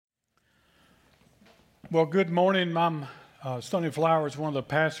Well, good morning. I'm Sonny Flowers, one of the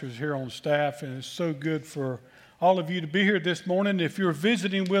pastors here on staff, and it's so good for all of you to be here this morning. If you're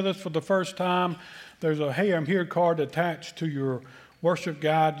visiting with us for the first time, there's a Hey, I'm Here card attached to your worship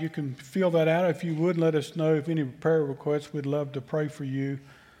guide. You can fill that out if you would. Let us know if any prayer requests. We'd love to pray for you.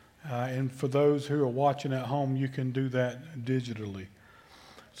 And for those who are watching at home, you can do that digitally.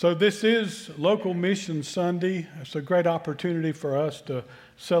 So this is Local Mission Sunday. It's a great opportunity for us to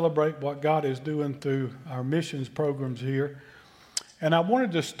celebrate what God is doing through our missions programs here. And I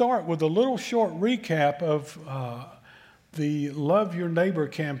wanted to start with a little short recap of the Love Your Neighbor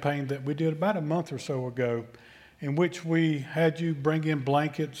campaign that we did about a month or so ago, in which we had you bring in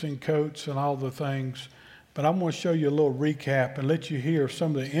blankets and coats and all the things. But I'm going to show you a little recap and let you hear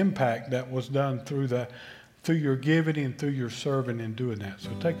some of the impact that was done through your giving and through your serving and doing that. So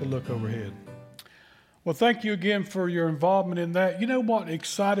take a look overhead. Well, thank you again for your involvement in that. You know what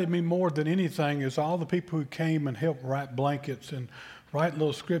excited me more than anything is all the people who came and helped wrap blankets and write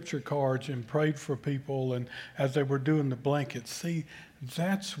little scripture cards and prayed for people, and as they were doing the blankets. See,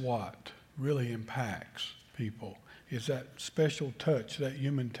 that's what really impacts people, is that special touch, that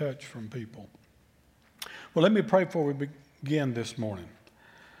human touch from people. Well, let me pray before we begin this morning.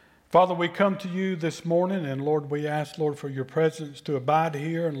 Father, we come to you this morning, and Lord, we ask, Lord, for your presence to abide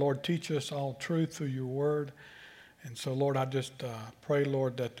here, and Lord, teach us all truth through your word. And so, Lord, I just pray,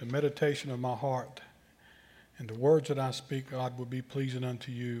 Lord, that the meditation of my heart and the words that I speak, God, will be pleasing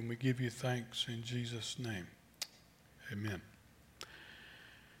unto you, and we give you thanks in Jesus' name. Amen.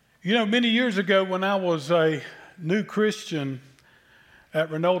 You know, many years ago when I was a new Christian at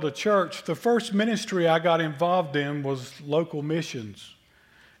Renolda Church, the first ministry I got involved in was local missions.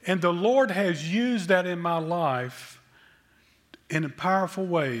 And the Lord has used that in my life in powerful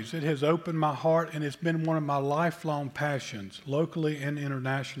ways. It has opened my heart, and it's been one of my lifelong passions, locally and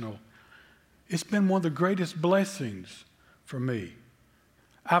international. It's been one of the greatest blessings for me.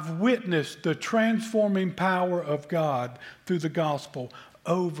 I've witnessed the transforming power of God through the gospel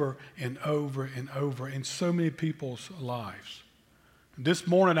over and over and over in so many people's lives. This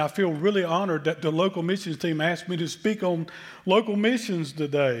morning, I feel really honored that the local missions team asked me to speak on local missions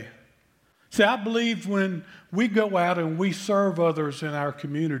today. See, I believe when we go out and we serve others in our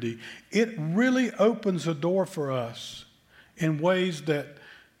community, it really opens a door for us in ways that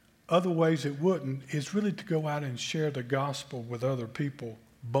other ways it wouldn't, is really to go out and share the gospel with other people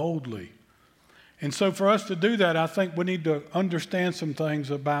boldly. And so for us to do that, I think we need to understand some things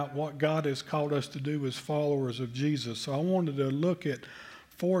about what God has called us to do as followers of Jesus. So I wanted to look at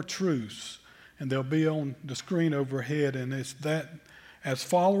 4 truths, and they'll be on the screen overhead. And it's that as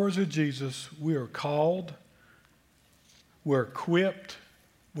followers of Jesus, we are called, we're equipped,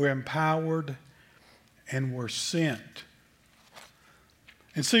 we're empowered, and we're sent.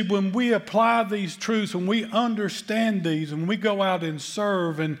 And see, when we apply these truths, when we understand these, and we go out and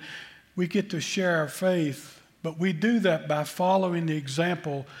serve, and we get to share our faith, but we do that by following the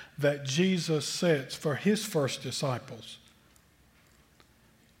example that Jesus sets for his first disciples.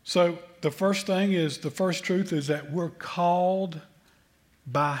 So the first truth is that we're called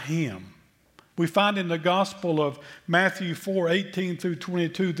by him. We find in the Gospel of Matthew 4:18 through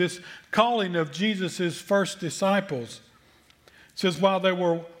 22, this calling of Jesus' first disciples. It says, while they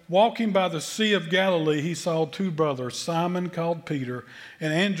were walking by the Sea of Galilee, he saw 2 brothers, Simon called Peter,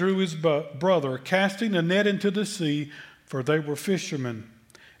 and Andrew his brother, casting a net into the sea, for they were fishermen.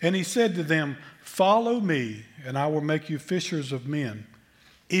 And he said to them, follow me, and I will make you fishers of men.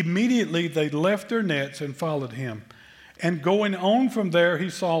 Immediately they left their nets and followed him. And going on from there,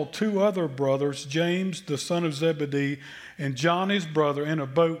 he saw 2 other brothers, James, the son of Zebedee, and John his brother, in a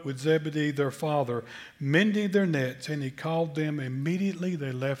boat with Zebedee their father, mending their nets, and he called them. Immediately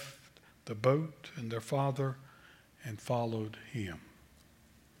they left the boat and their father and followed him.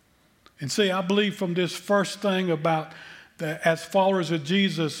 And see, I believe from this first thing about that as followers of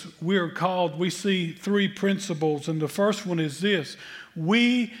Jesus, we are called, we see 3 principles. And the first one is this: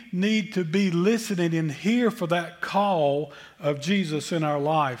 we need to be listening and hear for that call of Jesus in our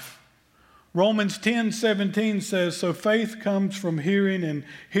life. Romans 10:17 says, so faith comes from hearing, and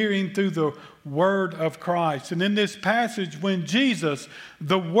hearing through the word of Christ. And in this passage, when Jesus,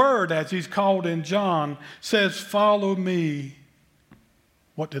 the word as he's called in John, says, follow me,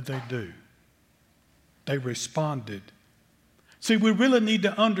 what did they do? They responded. See, we really need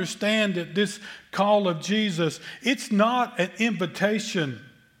to understand that this call of Jesus, it's not an invitation.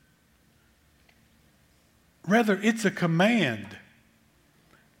 Rather, it's a command.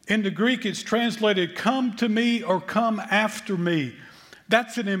 In the Greek, it's translated, come to me or come after me.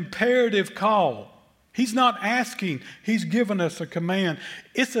 That's an imperative call. He's not asking. He's given us a command.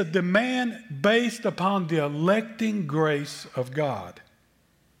 It's a demand based upon the electing grace of God.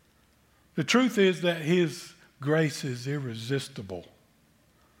 The truth is that His grace is irresistible.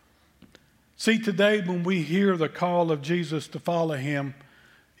 See, today when we hear the call of Jesus to follow Him,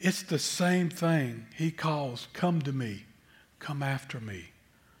 it's the same thing. He calls, come to me, come after me,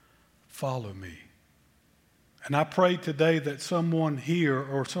 follow me. And I pray today that someone here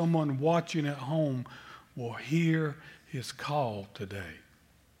or someone watching at home will hear His call today.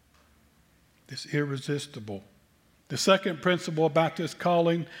 It's irresistible. The second principle about this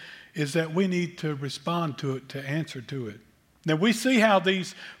calling is that we need to respond to it, to answer to it. Now we see how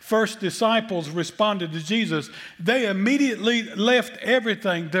these first disciples responded to Jesus. They immediately left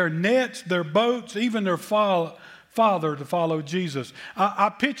everything, their nets, their boats, even their father to follow Jesus. I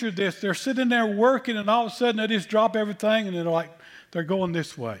pictured this. They're sitting there working and all of a sudden they just drop everything and they're going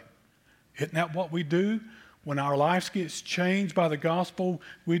this way. Isn't that what we do? When our lives gets changed by the gospel,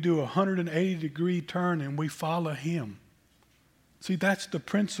 we do a 180-degree turn and we follow Him. See, that's the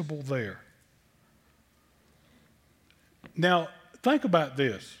principle there. Now, think about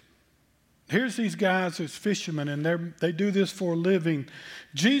this. Here's these guys as fishermen, and they do this for a living.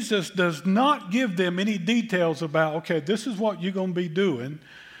 Jesus does not give them any details about, okay, this is what you're going to be doing.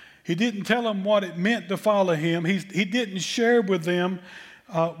 He didn't tell them what it meant to follow Him. He didn't share with them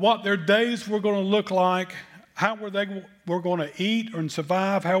what their days were going to look like, how they were going to eat and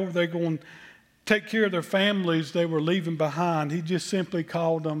survive, how were they going to take care of their families they were leaving behind. He just simply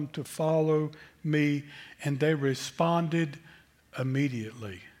called them to follow me, and they responded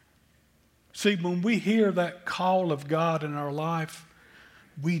immediately. See, when we hear that call of God in our life,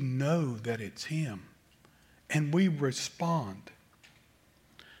 we know that it's Him, and we respond.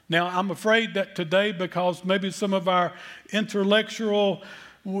 Now, I'm afraid that today, because maybe some of our intellectual,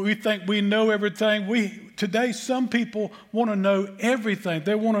 we think we know everything. Today, some people want to know everything.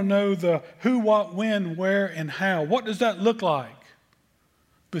 They want to know the who, what, when, where, and how. What does that look like?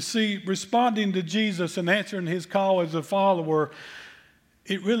 But see, responding to Jesus and answering His call as a follower,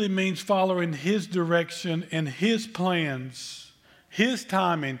 it really means following His direction and His plans, His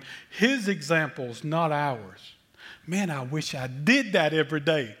timing, His examples, not ours. Man, I wish I did that every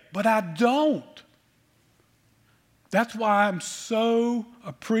day, but I don't. That's why I'm so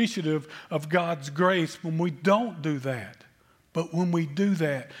appreciative of God's grace when we don't do that. But when we do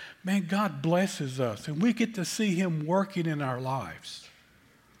that, man, God blesses us, and we get to see Him working in our lives.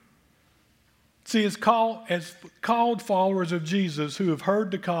 See, as called followers of Jesus who have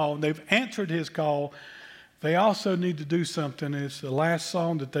heard the call and they've answered His call, they also need to do something. It's the last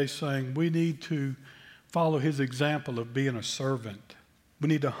song that they sang. We need to follow His example of being a servant. We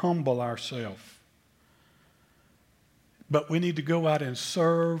need to humble ourselves. But we need to go out and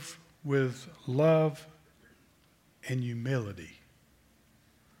serve with love and humility.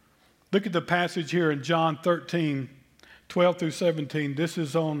 Look at the passage here in John 13, 12 through 17. This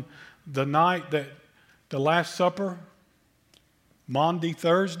is on the night that the Last Supper, Maundy,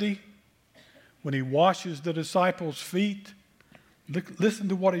 Thursday, when He washes the disciples' feet. Listen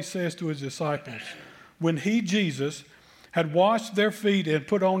to what He says to His disciples. When He, Jesus, had washed their feet and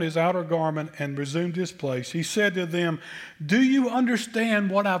put on His outer garment and resumed His place, He said to them, "Do you understand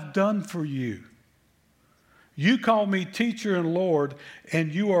what I've done for you? You call me teacher and Lord,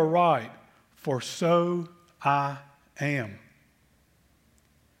 and you are right, for so I am."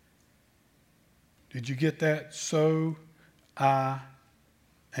 Did you get that? So I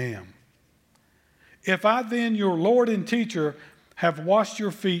am. If I then, your Lord and teacher, have washed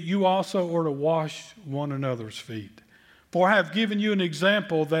your feet, you also are to wash one another's feet. For I have given you an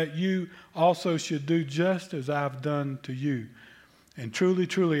example that you also should do just as I've done to you. And truly,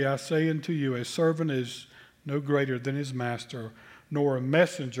 truly, I say unto you, a servant is no greater than his master, nor a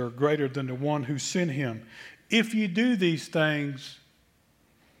messenger greater than the one who sent him. If you do these things,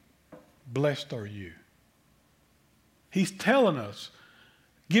 blessed are you. He's telling us,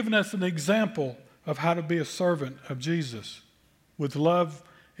 giving us an example of how to be a servant of Jesus with love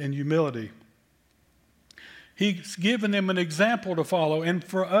and humility. He's given them an example to follow, and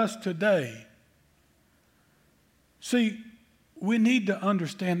for us today. See, we need to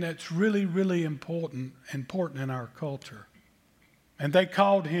understand that's really, really important in our culture. And they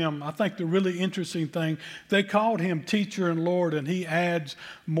called him, I think the really interesting thing, they called him teacher and Lord, and he adds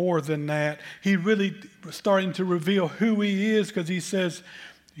more than that. He really starting to reveal who he is, because he says,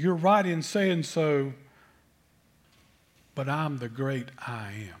 you're right in saying so, but I'm the great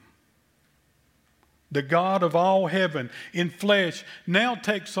I am. The God of all heaven in flesh now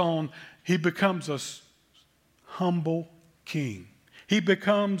takes on, he becomes a humble king. He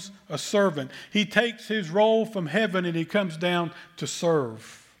becomes a servant. He takes his role from heaven and he comes down to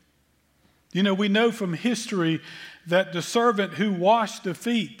serve. You know, we know from history that the servant who washed the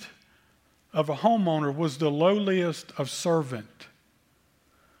feet of a homeowner was the lowliest of servant.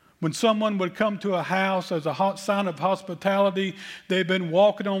 When someone would come to a house as a hot sign of hospitality, they'd been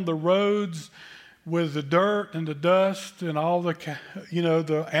walking on the roads with the dirt and the dust and all the,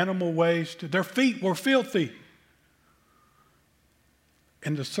 the animal waste. Their feet were filthy.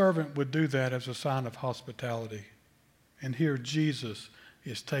 And the servant would do that as a sign of hospitality. And here Jesus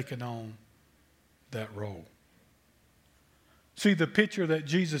is taking on that role. See, the picture that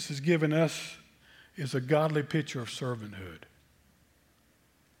Jesus has given us is a godly picture of servanthood.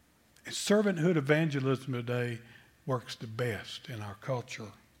 And servanthood evangelism today works the best in our culture.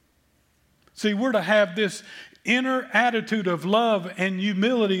 See, we're to have this inner attitude of love and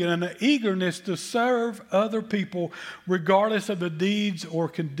humility and an eagerness to serve other people regardless of the deeds or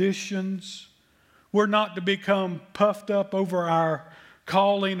conditions. We're not to become puffed up over our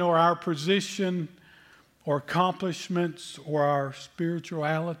calling or our position or accomplishments or our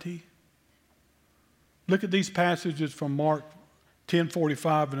spirituality. Look at these passages from Mark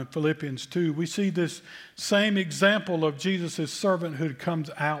 10:45 and Philippians 2. We see this same example of Jesus' servanthood comes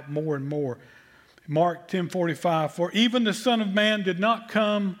out more and more. Mark 10:45, for even the Son of Man did not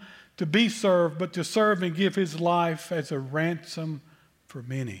come to be served, but to serve and give his life as a ransom for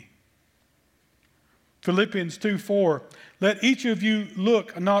many. Philippians 2:4, let each of you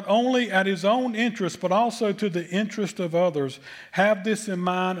look not only at his own interest, but also to the interest of others. Have this in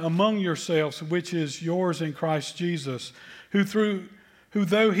mind among yourselves, which is yours in Christ Jesus, who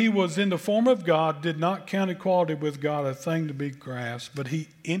though he was in the form of God, did not count equality with God a thing to be grasped, but he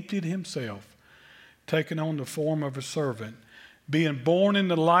emptied himself, taking on the form of a servant, being born in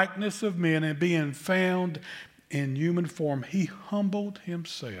the likeness of men and being found in human form, he humbled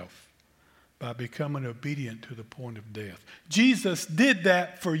himself by becoming obedient to the point of death. Jesus did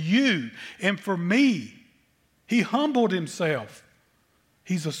that for you and for me. He humbled himself.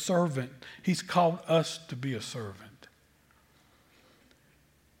 He's a servant. He's called us to be a servant.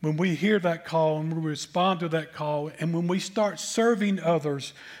 When we hear that call and we respond to that call, and when we start serving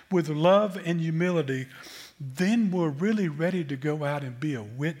others with love and humility, then we're really ready to go out and be a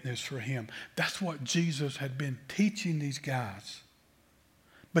witness for him. That's what Jesus had been teaching these guys.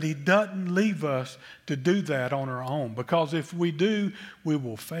 But he doesn't leave us to do that on our own, because if we do, we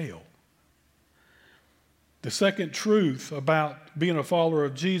will fail. The second truth about being a follower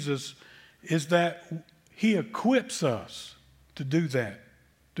of Jesus is that he equips us to do that,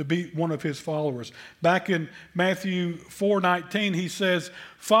 to be one of his followers. Back in Matthew 4:19, he says,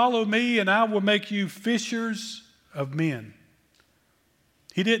 follow me and I will make you fishers of men.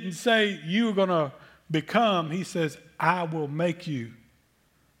 He didn't say you're going to become. He says, I will make you.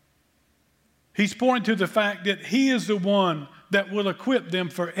 He's pointing to the fact that he is the one that will equip them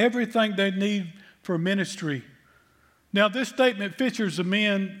for everything they need for ministry. Now, this statement, fishers of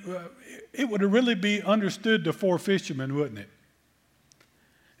men, it would really be understood to four fishermen, wouldn't it?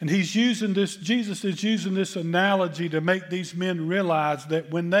 And Jesus is using this analogy to make these men realize that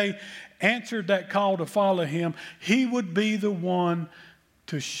when they answered that call to follow him, he would be the one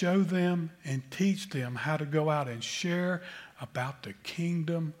to show them and teach them how to go out and share about the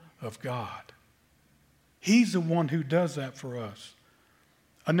kingdom of God. He's the one who does that for us.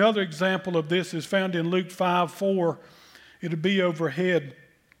 Another example of this is found in Luke 5:4. It'll be overhead.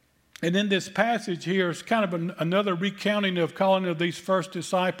 And in this passage here, it's kind of another recounting of calling of these first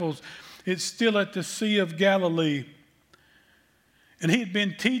disciples. It's still at the Sea of Galilee. And he'd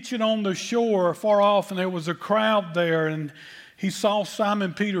been teaching on the shore far off, and there was a crowd there. And he saw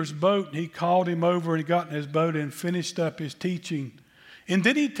Simon Peter's boat, and he called him over, and he got in his boat and finished up his teaching. And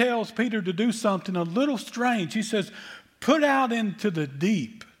then he tells Peter to do something a little strange. He says, put out into the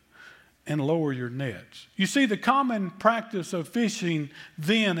deep and lower your nets. You see, the common practice of fishing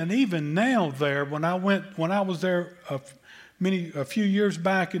then and even now there, when I was there a few years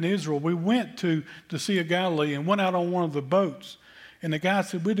back in Israel, we went to the Sea of Galilee and went out on one of the boats. And the guy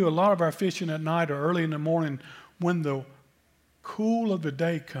said, we do a lot of our fishing at night or early in the morning when the cool of the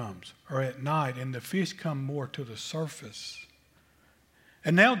day comes, or at night, and the fish come more to the surface.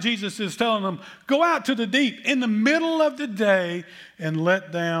 And now Jesus is telling them, go out to the deep in the middle of the day and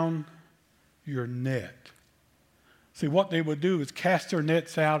let down your net. See, what they would do is cast their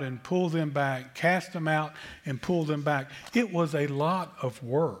nets out and pull them back, cast them out and pull them back. It was a lot of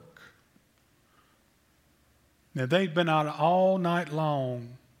work. Now, they'd been out all night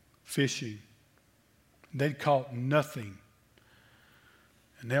long fishing. They'd caught nothing.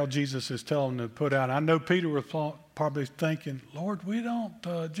 And now Jesus is telling them to put out. I know Peter was probably thinking, Lord,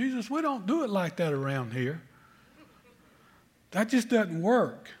 Jesus, we don't do it like that around here. That just doesn't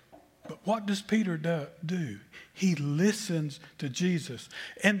work. But what does Peter do? He listens to Jesus.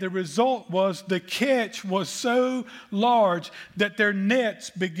 And the result was the catch was so large that their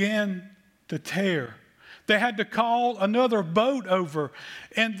nets began to tear. They had to call another boat over,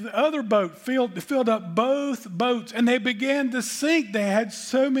 and the other boat filled up both boats, and they began to sink. They had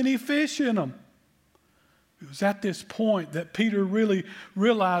so many fish in them. It was at this point that Peter really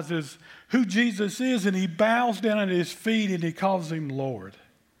realizes who Jesus is, and he bows down at his feet and he calls him Lord.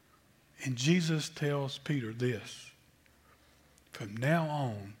 And Jesus tells Peter this: from now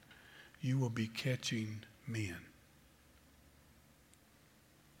on, you will be catching men.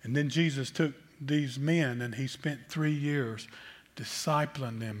 And then Jesus took these men and he spent 3 years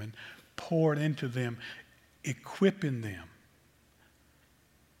discipling them and poured into them, equipping them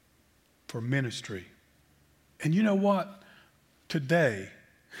for ministry. And you know what? Today,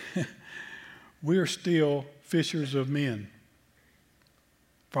 we're still fishers of men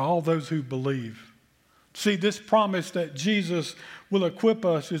for all those who believe. See, this promise that Jesus will equip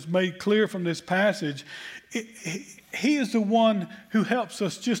us is made clear from this passage. He is the one who helps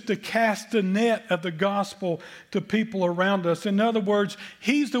us just to cast the net of the gospel to people around us. In other words,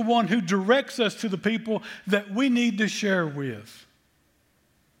 he's the one who directs us to the people that we need to share with.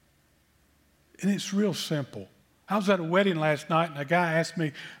 And it's real simple. I was at a wedding last night and a guy asked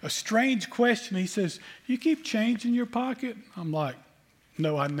me a strange question. He says, "You keep change in your pocket?" I'm like,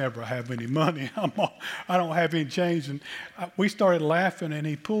 "No, I never have any money. I don't have any change." And we started laughing, and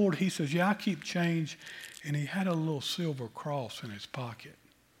he says, "Yeah, I keep change." And he had a little silver cross in his pocket.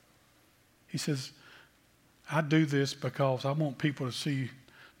 He says, "I do this because I want people to see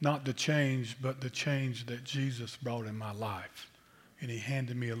not the change, but the change that Jesus brought in my life." And he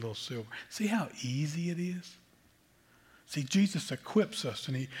handed me a little silver. See how easy it is? See, Jesus equips us,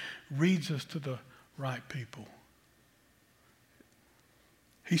 and he leads us to the right people.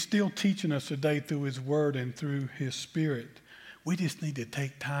 He's still teaching us today through his word and through his spirit. We just need to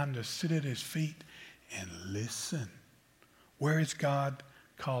take time to sit at his feet and listen. Where is God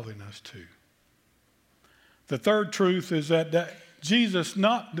calling us to? The third truth is that Jesus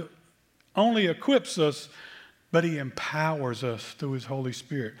not only equips us, but he empowers us through his Holy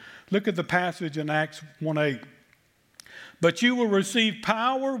Spirit. Look at the passage in Acts 1:8. "But you will receive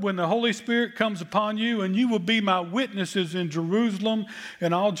power when the Holy Spirit comes upon you, and you will be my witnesses in Jerusalem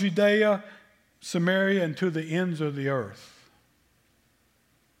and all Judea, Samaria, and to the ends of the earth."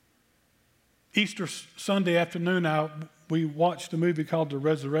 Easter Sunday afternoon, we watched a movie called The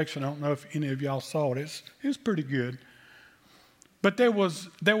Resurrection. I don't know if any of y'all saw it. It was pretty good. But there was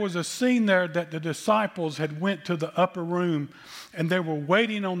a scene there that the disciples had went to the upper room, and they were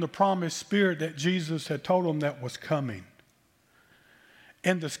waiting on the promised Spirit that Jesus had told them that was coming.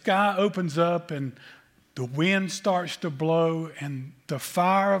 And the sky opens up, and the wind starts to blow, and the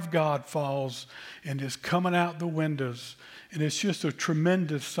fire of God falls and is coming out the windows. And it's just a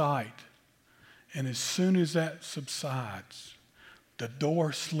tremendous sight. And as soon as that subsides, the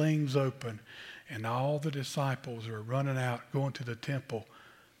door slings open, and all the disciples are running out, going to the temple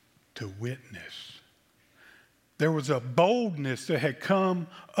to witness. There was a boldness that had come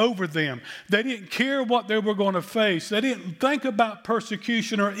over them. They didn't care what they were going to face. They didn't think about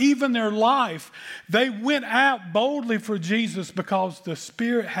persecution or even their life. They went out boldly for Jesus because the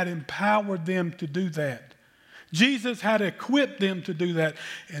Spirit had empowered them to do that. Jesus had equipped them to do that.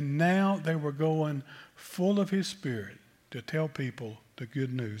 And now they were going full of his Spirit to tell people the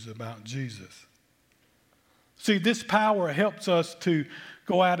good news about Jesus. See, this power helps us to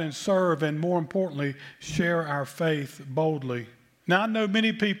go out and serve, and more importantly, share our faith boldly. Now, I know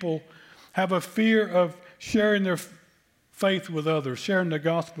many people have a fear of sharing their faith with others, sharing the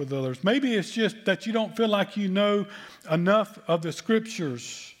gospel with others. Maybe it's just that you don't feel like you know enough of the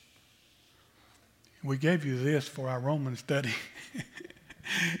scriptures. We gave you this for our Roman study.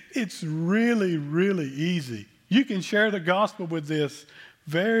 It's really, really easy. You can share the gospel with this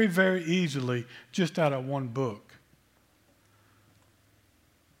very, very easily just out of one book.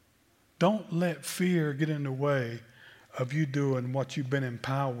 Don't let fear get in the way of you doing what you've been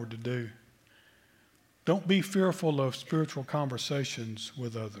empowered to do. Don't be fearful of spiritual conversations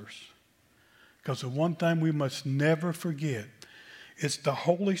with others. Because the one thing we must never forget is the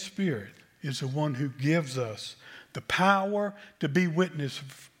Holy Spirit is the one who gives us the power to be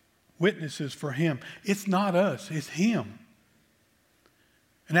witnesses for him. It's not us, it's him.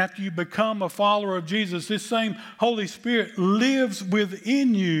 And after you become a follower of Jesus, this same Holy Spirit lives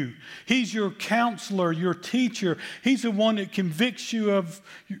within you. He's your counselor, your teacher. He's the one that convicts you of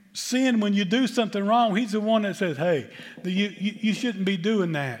sin when you do something wrong. He's the one that says, hey, you shouldn't be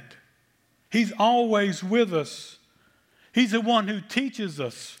doing that. He's always with us. He's the one who teaches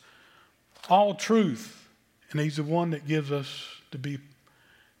us all truth. And he's the one that gives us to be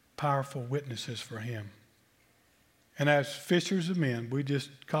powerful witnesses for him. And as fishers of men, we just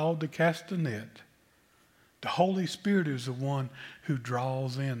called to cast the net. The Holy Spirit is the one who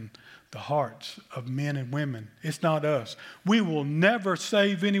draws in the hearts of men and women. It's not us. We will never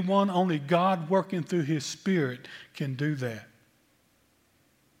save anyone. Only God working through his Spirit can do that.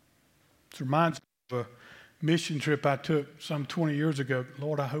 It reminds me of a mission trip I took some 20 years ago.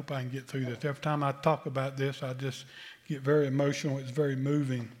 Lord, I hope I can get through this. Every time I talk about this, I just get very emotional. It's very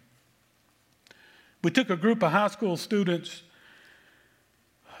moving. We took a group of high school students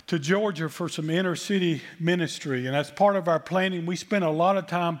to Georgia for some inner city ministry. And as part of our planning, we spent a lot of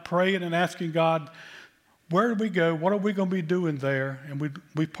time praying and asking God, where do we go? What are we going to be doing there? And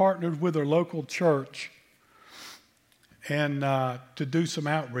we partnered with a local church and to do some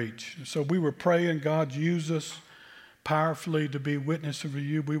outreach. So we were praying, God, use us powerfully to be witnesses for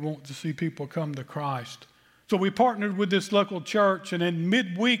you. We want to see people come to Christ. So we partnered with this local church, and in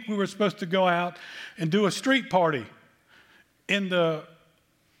midweek we were supposed to go out and do a street party in the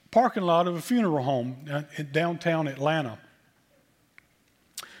parking lot of a funeral home in downtown Atlanta.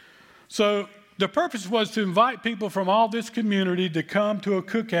 So the purpose was to invite people from all this community to come to a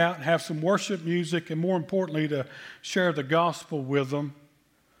cookout and have some worship music, and more importantly, to share the gospel with them.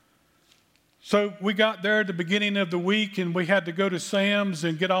 So we got there at the beginning of the week, and we had to go to Sam's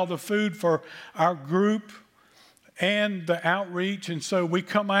and get all the food for our group and the outreach. And so we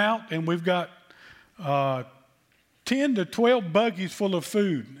come out, and we've got 10 to 12 buggies full of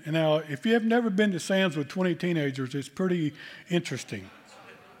food. And now, if you have never been to Sam's with 20 teenagers, it's pretty interesting.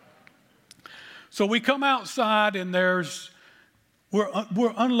 So we come outside, and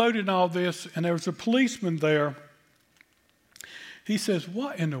we're unloading all this, and there's a policeman there. He says,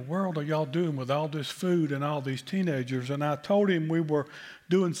 what in the world are y'all doing with all this food and all these teenagers? And I told him we were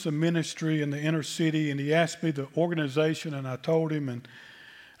doing some ministry in the inner city, and he asked me the organization, and I told him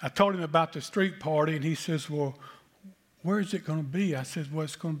about the street party, and he says, well, where is it going to be? I said, well,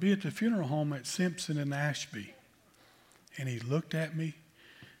 it's going to be at the funeral home at Simpson and Ashby. And he looked at me.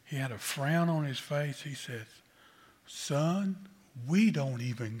 He had a frown on his face. He says, son, we don't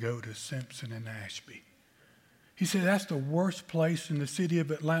even go to Simpson and Ashby. He said, that's the worst place in the city of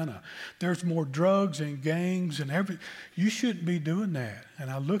Atlanta. There's more drugs and gangs and everything. You shouldn't be doing that.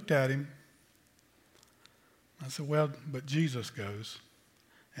 And I looked at him. I said, well, but Jesus goes.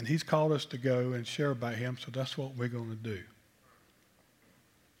 And he's called us to go and share about him, so that's what we're going to do.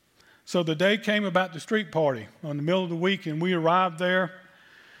 So the day came about the street party on the middle of the week, and we arrived there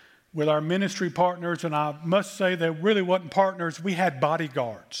with our ministry partners. And I must say they really wasn't partners. We had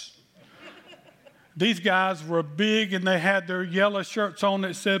bodyguards. These guys were big, and they had their yellow shirts on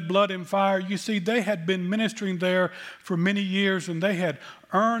that said blood and fire. You see, they had been ministering there for many years, and they had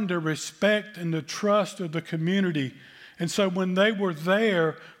earned the respect and the trust of the community. And so when they were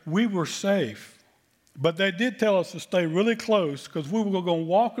there, we were safe. But they did tell us to stay really close, because we were going to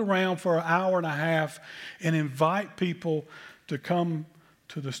walk around for an hour and a half and invite people to come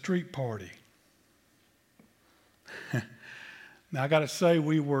to the street party. Now, I got to say,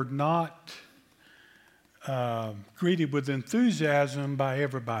 we were not greeted with enthusiasm by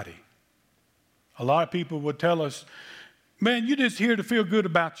everybody. A lot of people would tell us, man, you're just here to feel good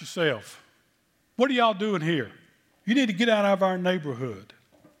about yourself. What are y'all doing here? You need to get out of our neighborhood.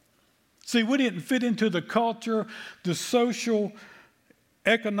 See, we didn't fit into the culture, the social,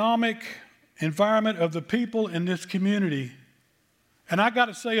 economic environment of the people in this community. And I got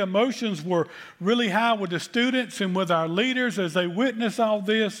to say, emotions were really high with the students and with our leaders as they witnessed all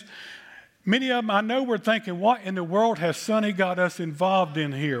this. Many of them, I know, were thinking, what in the world has Sonny got us involved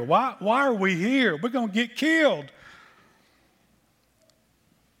in here? Why are we here? We're going to get killed.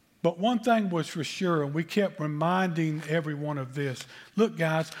 But one thing was for sure, and we kept reminding everyone of this. Look,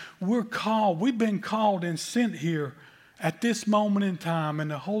 guys, we're called. We've been called and sent here at this moment in time, and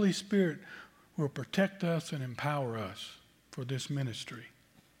the Holy Spirit will protect us and empower us for this ministry.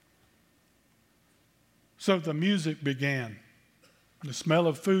 So the music began. The smell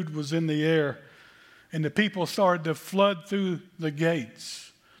of food was in the air, and the people started to flood through the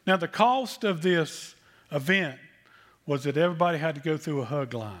gates. Now, the cost of this event was that everybody had to go through a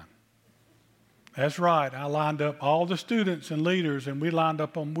hug line. That's right. I lined up all the students and leaders, and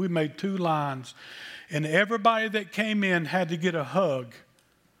we made 2 lines, and everybody that came in had to get a hug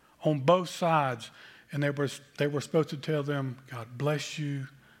on both sides. And they were supposed to tell them, God bless you,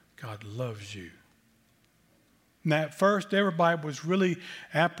 God loves you. Now, at first, everybody was really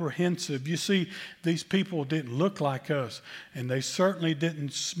apprehensive. You see, these people didn't look like us, and they certainly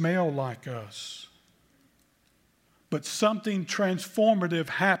didn't smell like us. But something transformative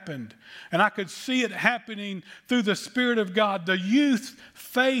happened, and I could see it happening through the Spirit of God. The youth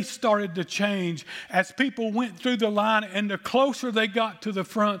face started to change as people went through the line, and the closer they got to the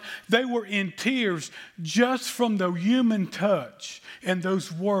front, they were in tears just from the human touch and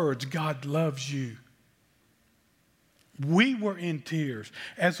those words, God loves you. We were in tears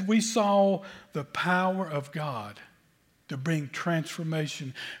as we saw the power of God to bring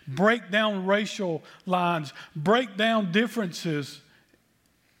transformation, break down racial lines, break down differences,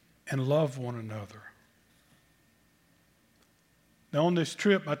 and love one another. Now, on this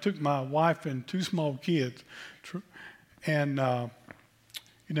trip, I took my wife and two small kids, and, a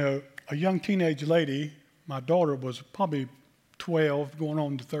young teenage lady, my daughter was probably 12, going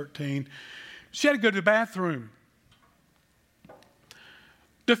on to 13. She had to go to the bathroom.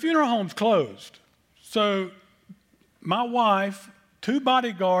 The funeral home's closed. So my wife, two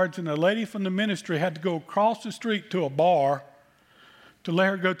bodyguards, and a lady from the ministry had to go across the street to a bar to let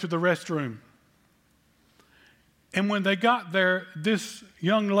her go to the restroom. And when they got there, this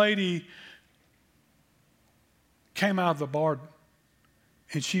young lady came out of the bar,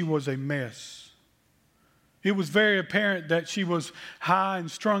 and she was a mess. It was very apparent that she was high and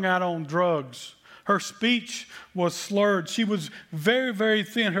strung out on drugs. Her speech was slurred. She was very, very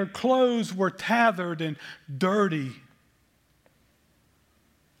thin. Her clothes were tattered and dirty.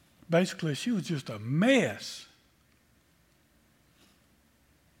 Basically, she was just a mess.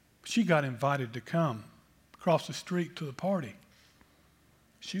 She got invited to come across the street to the party.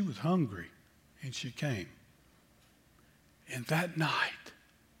 She was hungry, and she came. And that night,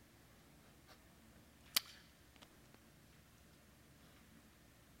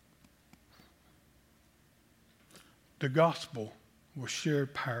 the gospel was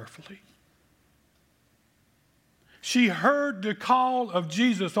shared powerfully. She heard the call of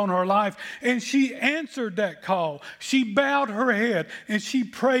Jesus on her life, and she answered that call. She bowed her head, and she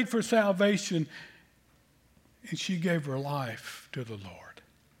prayed for salvation, and she gave her life to the Lord.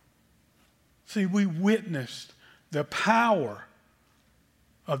 See, we witnessed the power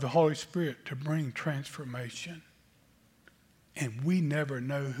of the Holy Spirit to bring transformation. And we never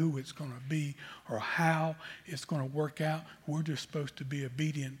know who it's going to be or how it's going to work out. We're just supposed to be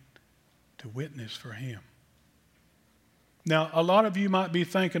obedient to witness for Him. Now, a lot of you might be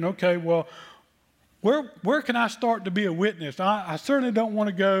thinking, okay, well, where can I start to be a witness? I certainly don't want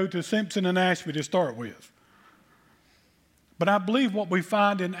to go to Simpson and Ashby to start with. But I believe what we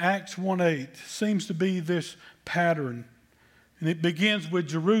find in Acts 1:8 seems to be this pattern. And it begins with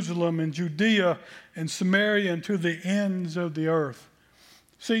Jerusalem and Judea and Samaria and to the ends of the earth.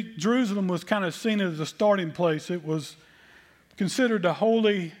 See, Jerusalem was kind of seen as a starting place. It was considered the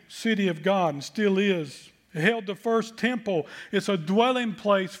holy city of God and still is. It held the first temple. It's a dwelling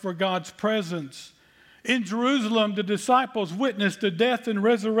place for God's presence. In Jerusalem, the disciples witnessed the death and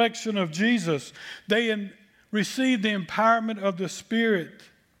resurrection of Jesus. They received the empowerment of the Spirit.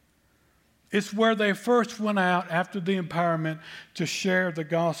 It's where they first went out after the empowerment to share the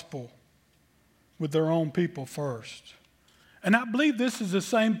gospel with their own people first. And I believe this is the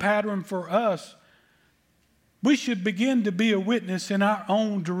same pattern for us. We should begin to be a witness in our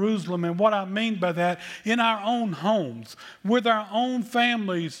own Jerusalem. And what I mean by that, in our own homes, with our own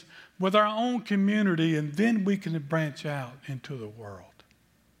families, with our own community, and then we can branch out into the world.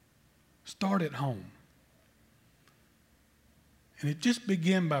 Start at home. And it just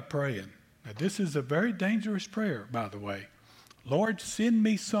begin by praying. Now, this is a very dangerous prayer, by the way. Lord, send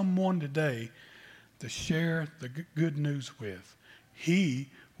me someone today to share the good news with. He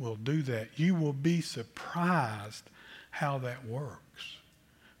will do that. You will be surprised how that works.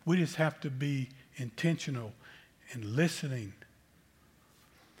 We just have to be intentional in listening.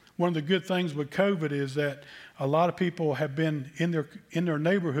 One of the good things with COVID is that a lot of people have been in their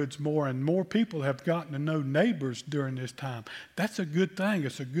neighborhoods more, and more people have gotten to know neighbors during this time. That's a good thing.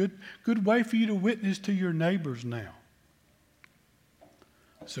 It's a good way for you to witness to your neighbors now.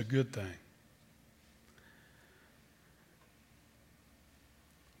 It's a good thing.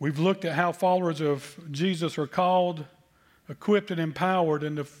 We've looked at how followers of Jesus are called, equipped, and empowered,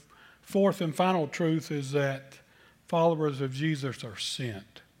 and the fourth and final truth is that followers of Jesus are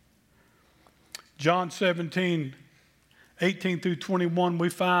sent. John 17, 18 through 21, we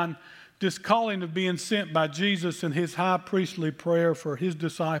find this calling of being sent by Jesus in his high priestly prayer for his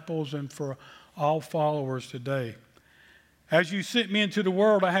disciples and for all followers today. As you sent me into the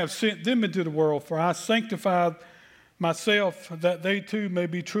world, I have sent them into the world, for I sanctified myself that they too may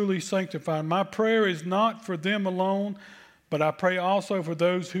be truly sanctified. My prayer is not for them alone, but I pray also for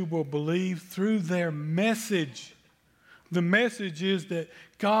those who will believe through their message. The message is that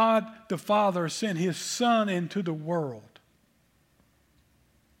God the Father sent his Son into the world.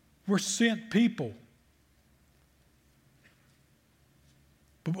 We're sent people.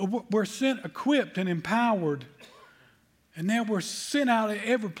 But we're sent equipped and empowered. And now we're sent out at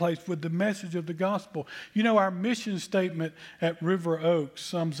every place with the message of the gospel. You know, our mission statement at River Oaks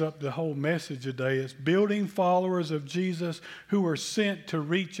sums up the whole message today. It's building followers of Jesus who are sent to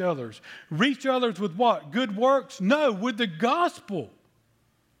reach others. Reach others with what? Good works? No, with the gospel.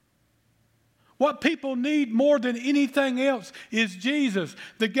 What people need more than anything else is Jesus.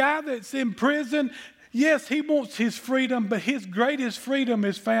 The guy that's in prison, yes, he wants his freedom, but his greatest freedom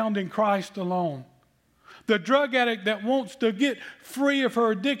is found in Christ alone. The drug addict that wants to get free of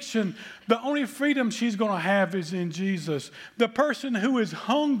her addiction, the only freedom she's going to have is in Jesus. The person who is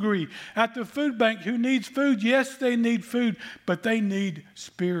hungry at the food bank who needs food, yes, they need food, but they need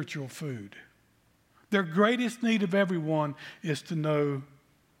spiritual food. Their greatest need of everyone is to know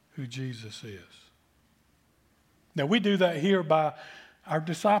who Jesus is. Now, we do that here by our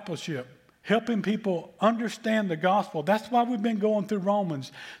discipleship, helping people understand the gospel. That's why we've been going through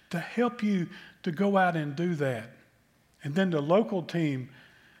Romans, to help you to go out and do that. And then the local team,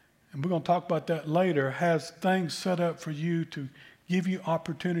 and we're going to talk about that later, has things set up for you to give you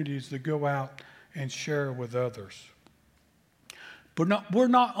opportunities to go out and share with others. But we're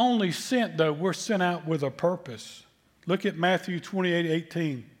not only sent, though, we're sent out with a purpose. Look at Matthew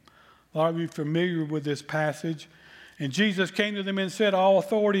 28:18. A lot of you are familiar with this passage. And Jesus came to them and said, all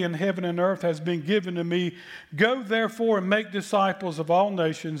authority in heaven and earth has been given to me. Go therefore and make disciples of all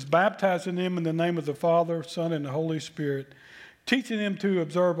nations, baptizing them in the name of the Father, Son, and the Holy Spirit, teaching them to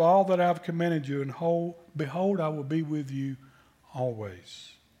observe all that I have commanded you. And behold, I will be with you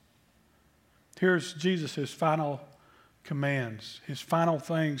always. Here's Jesus' final commands, his final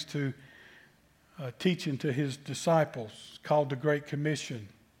things to teaching to his disciples, called the Great Commission.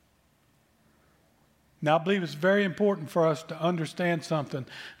 Now, I believe it's very important for us to understand something.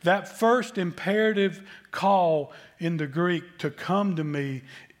 That first imperative call in the Greek, to come to me,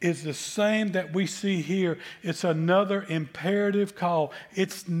 is the same that we see here. It's another imperative call.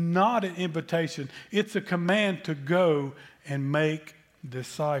 It's not an invitation. It's a command to go and make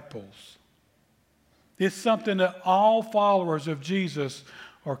disciples. It's something that all followers of Jesus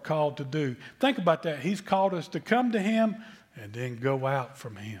are called to do. Think about that. He's called us to come to him and then go out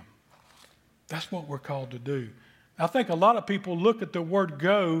from him. That's what we're called to do. I think a lot of people look at the word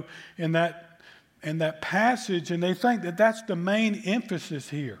go in that passage and they think that that's the main emphasis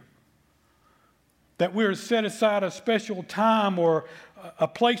here. That we're set aside a special time or a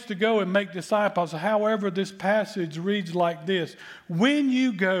place to go and make disciples. However, this passage reads like this: when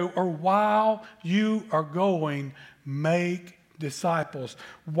you go, or while you are going, make disciples.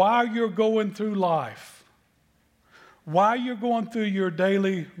 While you're going through life, while you're going through your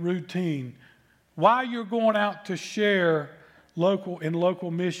daily routine, while you're going out to share in local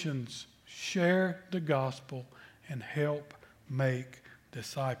missions, share the gospel and help make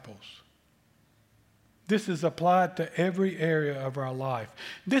disciples. This is applied to every area of our life.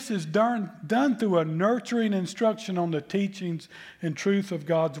 This is done through a nurturing instruction on the teachings and truth of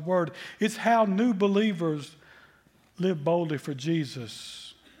God's word. It's how new believers live boldly for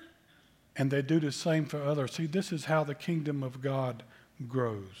Jesus, and they do the same for others. See, this is how the kingdom of God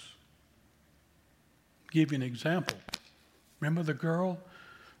grows. Give you an example. Remember the girl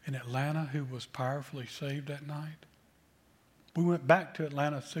in Atlanta who was powerfully saved that night? We went back to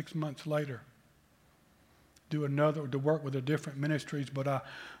Atlanta 6 months later to work with the different ministries, but I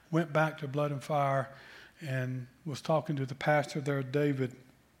went back to Blood and Fire and was talking to the pastor there, David.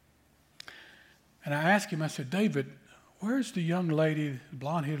 And I asked him, I said, David, where's the young lady, the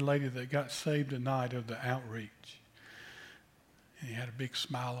blonde-haired lady that got saved the night of the outreach? And he had a big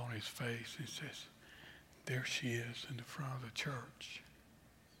smile on his face. He says, there she is in the front of the church.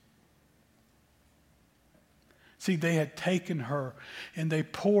 See, they had taken her and they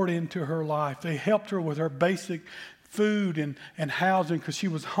poured into her life. They helped her with her basic food and housing because she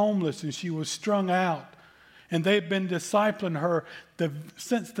was homeless and she was strung out. And they've been discipling her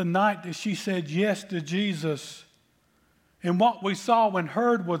since the night that she said yes to Jesus. And what we saw and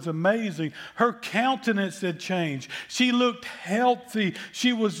heard was amazing. Her countenance had changed. She looked healthy.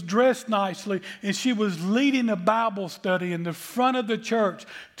 She was dressed nicely. And she was leading a Bible study in the front of the church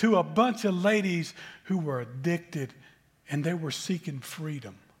to a bunch of ladies who were addicted and they were seeking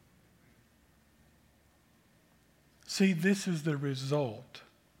freedom. See, this is the result.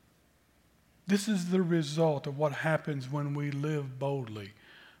 This is the result of what happens when we live boldly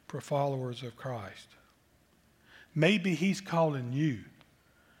for followers of Christ. Maybe he's calling you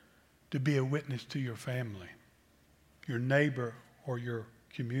to be a witness to your family, your neighbor, or your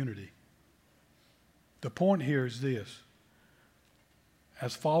community. The point here is this.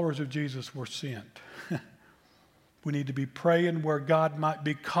 As followers of Jesus, we're sent. We need to be praying where God might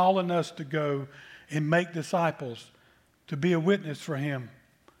be calling us to go and make disciples, to be a witness for him.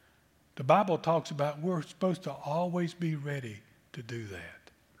 The Bible talks about we're supposed to always be ready to do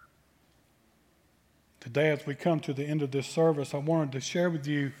that. Today, as we come to the end of this service, I wanted to share with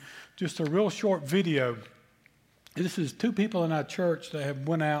you just a real short video. This is two people in our church that have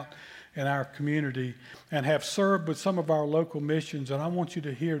went out in our community and have served with some of our local missions, and I want you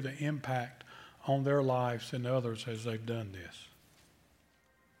to hear the impact on their lives and others as they've done this.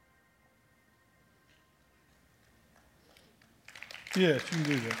 Yes, you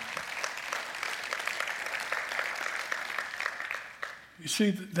can do that. You see,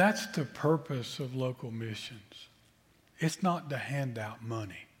 that's the purpose of local missions. It's not to hand out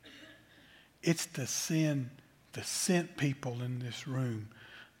money. It's to send the sent people in this room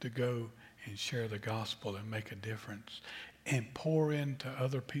to go and share the gospel and make a difference and pour into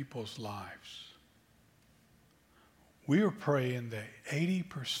other people's lives. We are praying that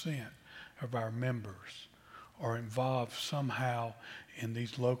 80% of our members are involved somehow in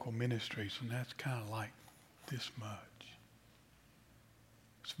these local ministries, and that's kind of like this much.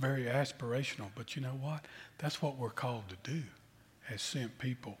 It's very aspirational, but you know what? That's what we're called to do as sent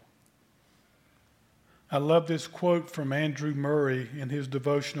people. I love this quote from Andrew Murray in his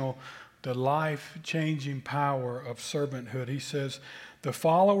devotional, The Life-Changing Power of Servanthood. He says, the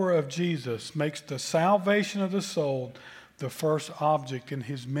follower of Jesus makes the salvation of the soul the first object in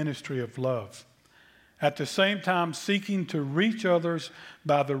his ministry of love, at the same time seeking to reach others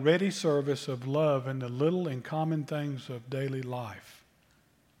by the ready service of love in the little and common things of daily life.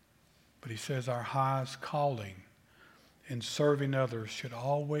 But he says our highest calling in serving others should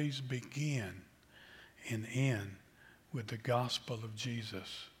always begin and end with the gospel of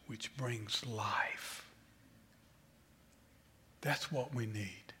Jesus, which brings life. That's what we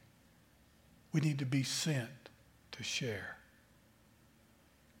need. We need to be sent to share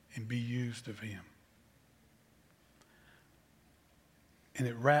and be used of him. And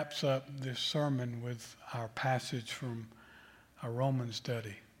it wraps up this sermon with our passage from our Roman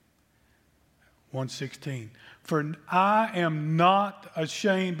study. 1:16. For I am not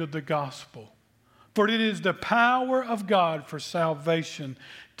ashamed of the gospel, for it is the power of God for salvation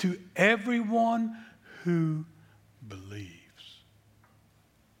to everyone who believes.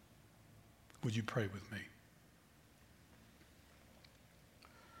 Would you pray with me?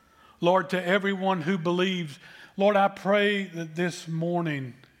 Lord, to everyone who believes, Lord, I pray that this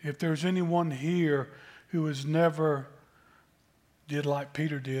morning, if there's anyone here who has never did like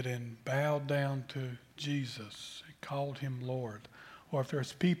Peter did and bowed down to Jesus and called him Lord, or if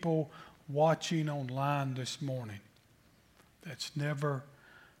there's people watching online this morning that's never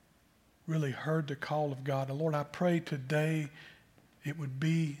really heard the call of God, and Lord, I pray today it would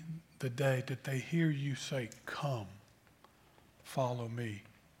be the day that they hear you say, come, follow me.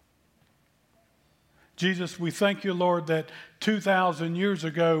 Jesus, we thank you, Lord, that 2,000 years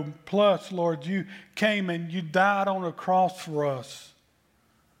ago plus, Lord, you came and you died on a cross for us.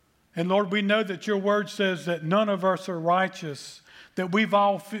 And Lord, we know that your word says that none of us are righteous, that we've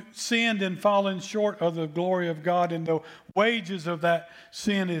all sinned and fallen short of the glory of God, and the wages of that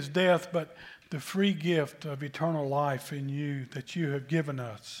sin is death, but the free gift of eternal life in you that you have given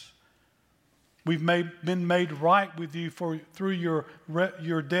us. We've been made right with you through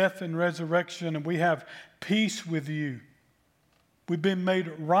your death and resurrection, and we have peace with you. We've been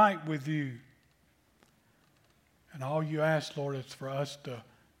made right with you. And all you ask, Lord, is for us to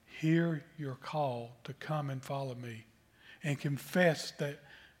hear your call to come and follow me and confess that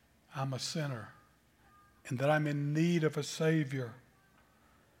I'm a sinner and that I'm in need of a Savior.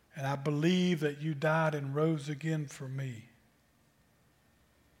 And I believe that you died and rose again for me.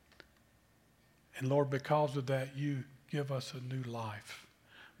 And Lord, because of that, you give us a new life.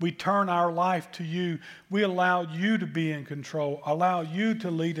 We turn our life to you. We allow you to be in control, allow you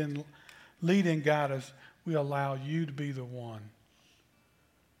to lead and guide us. We allow you to be the one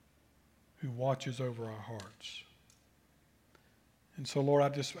who watches over our hearts. And so, Lord,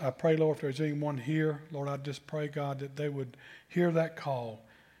 I pray, Lord, if there's anyone here, Lord, I just pray, God, that they would hear that call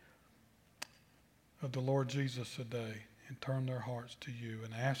of the Lord Jesus today and turn their hearts to you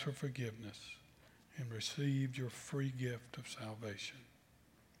and ask for forgiveness and receive your free gift of salvation.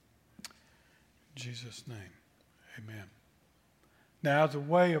 In Jesus' name, Amen. Now, as a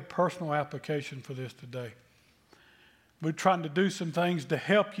way of personal application for this today, we're trying to do some things to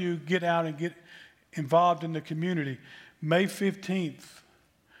help you get out and get involved in the community. May 15th,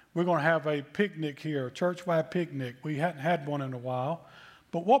 we're going to have a picnic here, a church-wide picnic. We hadn't had one in a while.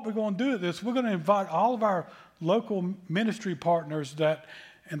 But what we're going to do at this, we're going to invite all of our local ministry partners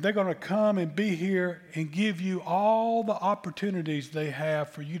and they're going to come and be here and give you all the opportunities they have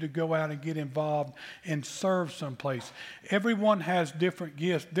for you to go out and get involved and serve someplace. Everyone has different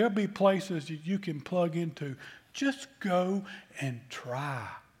gifts. There'll be places that you can plug into. Just go and try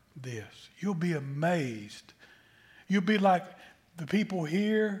this. You'll be amazed. You'll be like the people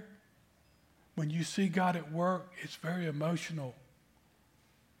here. When you see God at work, it's very emotional.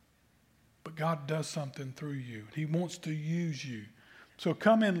 But God does something through you. He wants to use you. So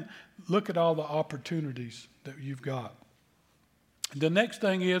come and look at all the opportunities that you've got. The next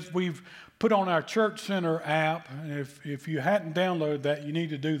thing is we've put on our Church Center app. And if you hadn't downloaded that, you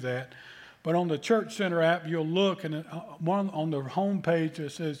need to do that. But on the Church Center app, you'll look, and on the home page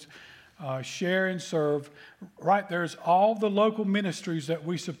it says share and serve. Right there's all the local ministries that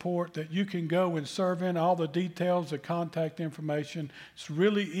we support that you can go and serve in, all the details, the contact information. It's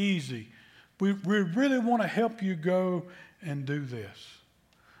really easy. We really want to help you go and do this.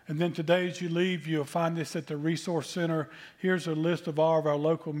 And then today as you leave, you'll find this at the Resource Center. Here's a list of all of our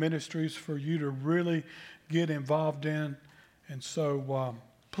local ministries for you to really get involved in. And so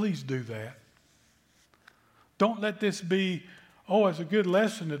please do that. Don't let this be, it's a good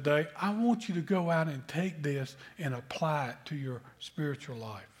lesson today. I want you to go out and take this and apply it to your spiritual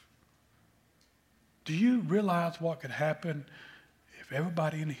life. Do you realize what could happen if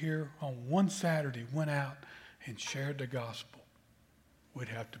everybody in here on one Saturday went out and shared the gospel? We'd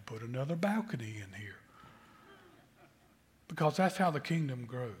have to put another balcony in here. Because that's how the kingdom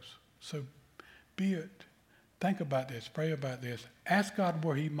grows. So think about this, pray about this. Ask God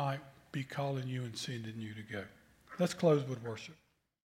where he might be calling you and sending you to go. Let's close with worship.